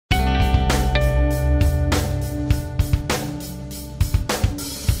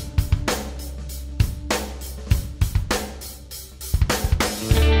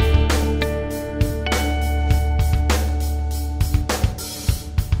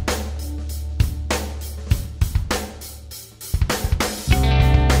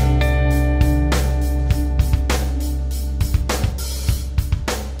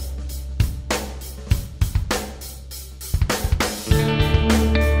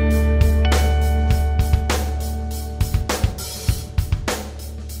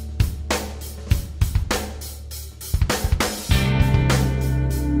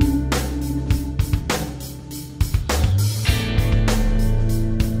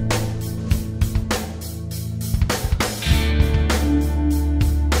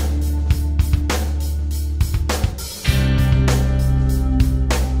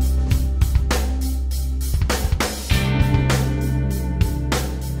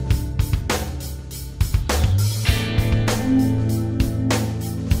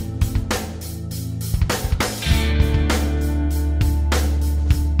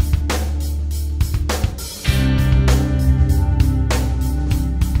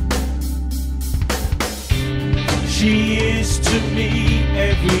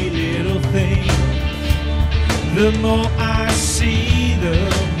The more I see, the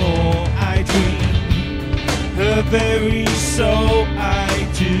more I dream. Her very soul I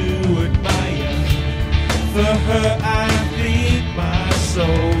do admire. For her I think my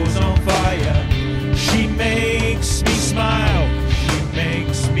soul's on fire. She makes me smile, she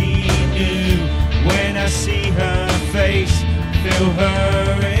makes me new. When I see her face, feel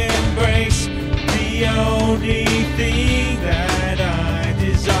her embrace. The only thing that I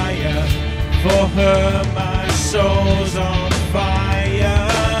desire. For her my soul's on fire.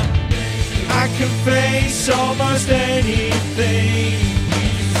 I can face almost anything,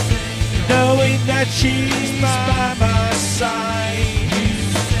 knowing that she's by my side.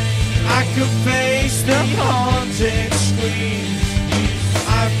 I can face the haunted screams.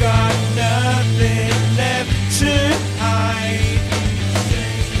 I've got nothing left to hide.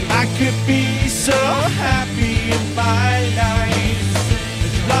 I could be so happy in my life,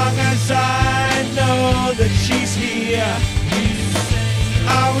 as long as I know that she's here.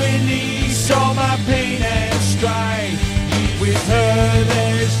 I'll release all my pain and strife. With her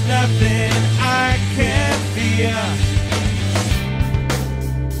there's nothing I can fear.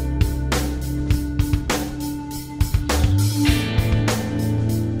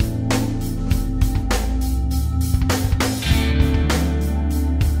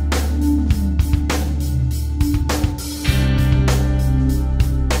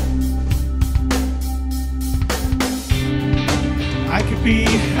 Be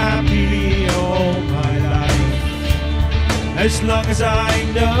happy all my life, as long as I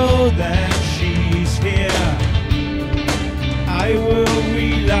know that she's here. I will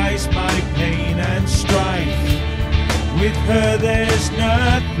realize my pain and strife. With her there's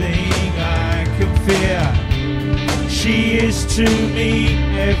nothing I can fear. She is to me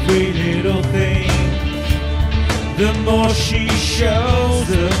every little thing. The more she shows,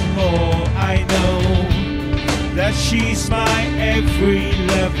 the more I know that she's my every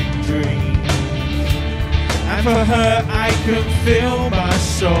loving dream. And for her I can feel my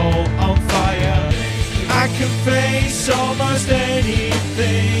soul on fire. I can face almost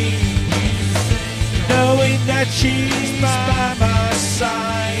anything, knowing that she's by my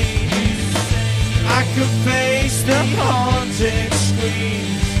side. I can face the haunted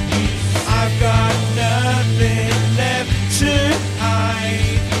screams. I've got nothing left to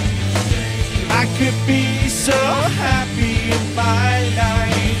hide. I could be so happy in my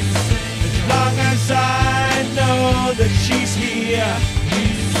life, as long as I know that she's here.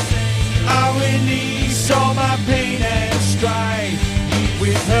 I'll release all my pain and strife.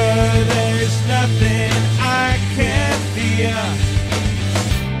 With her there's nothing I can fear.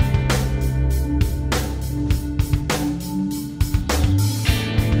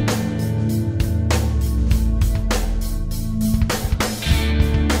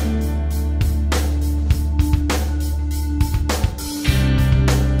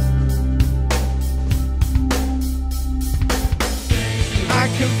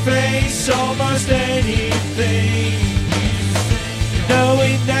 Face almost anything,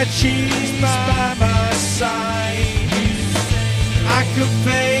 knowing that she's by my side. I can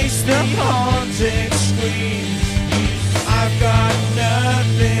face the haunted scream.